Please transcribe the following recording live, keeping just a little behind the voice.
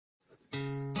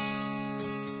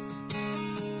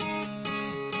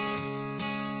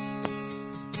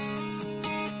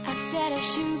a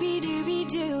shooby dooby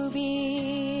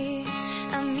dooby.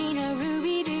 I mean a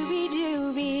ruby dooby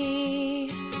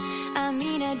dooby. I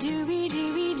mean a dooby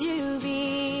dooby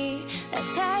dooby.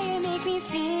 That's how you make me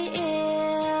feel.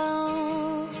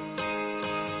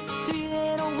 Three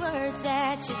little words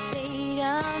that you say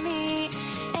to me.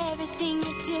 Everything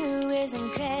you do is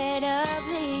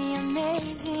incredibly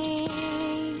amazing.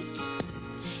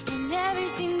 In every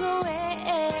single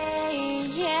way,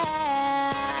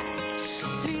 yeah.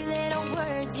 Three little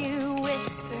words you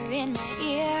whisper in my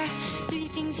ear. Three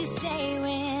things you say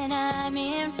when I'm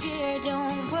in fear.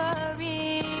 Don't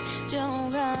worry,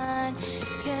 don't run,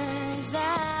 'cause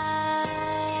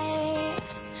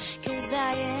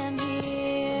I am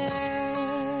here.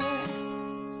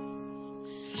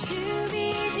 Shooby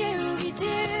dooby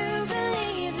doo,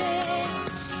 believe this.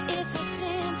 It's as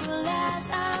simple as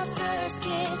our first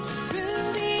kiss.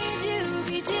 Ruby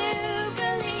dooby doo,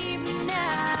 believe me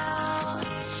now.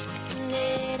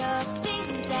 Little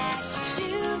things that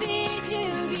shooby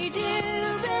dooby doo,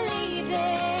 believe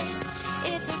this.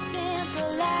 It's as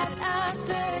simple as our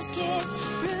first kiss.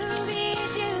 Ruby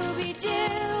dooby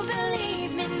doo,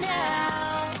 believe me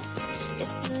now.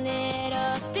 It's the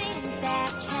little things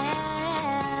that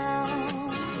count.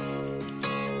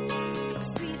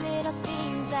 Sweet little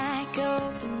things like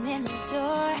opening the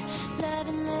door.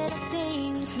 Loving little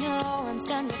things no one's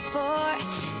done before.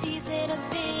 These little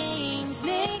things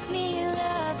make me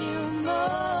love you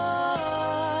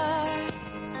more.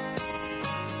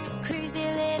 Crazy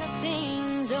little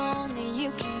things only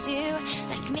you can do,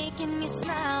 like making me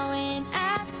smile when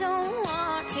I don't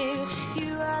want to.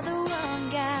 You are the one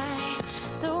guy,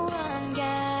 the one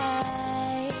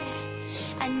guy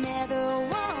I never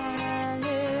wanna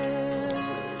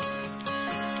lose.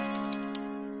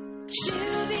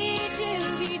 Shooby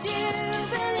dooby doo,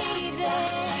 believe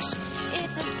this.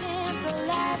 It's as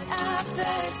simple as our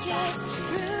first kiss.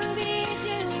 Ruby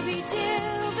dooby doo,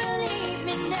 believe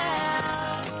me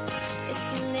now. It's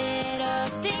the little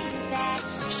things that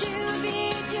shooby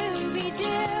dooby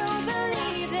doo,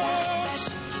 believe this.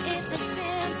 It's as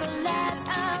simple as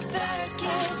our first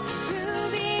kiss.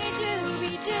 Ruby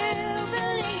dooby doo,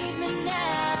 believe me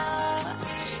now.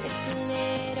 It's the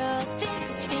little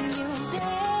things, and you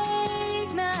take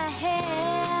my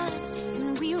hand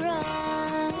and we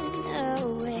run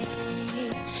away,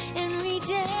 and we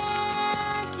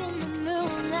dance in the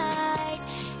moonlight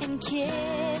and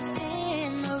kiss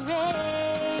in the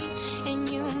rain, and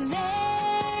you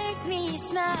make me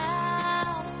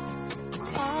smile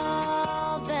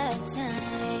all the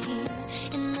time.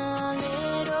 And the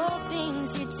little things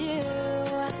you do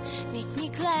make me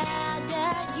glad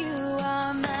that you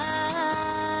are mine.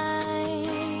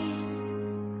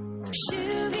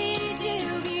 Shoot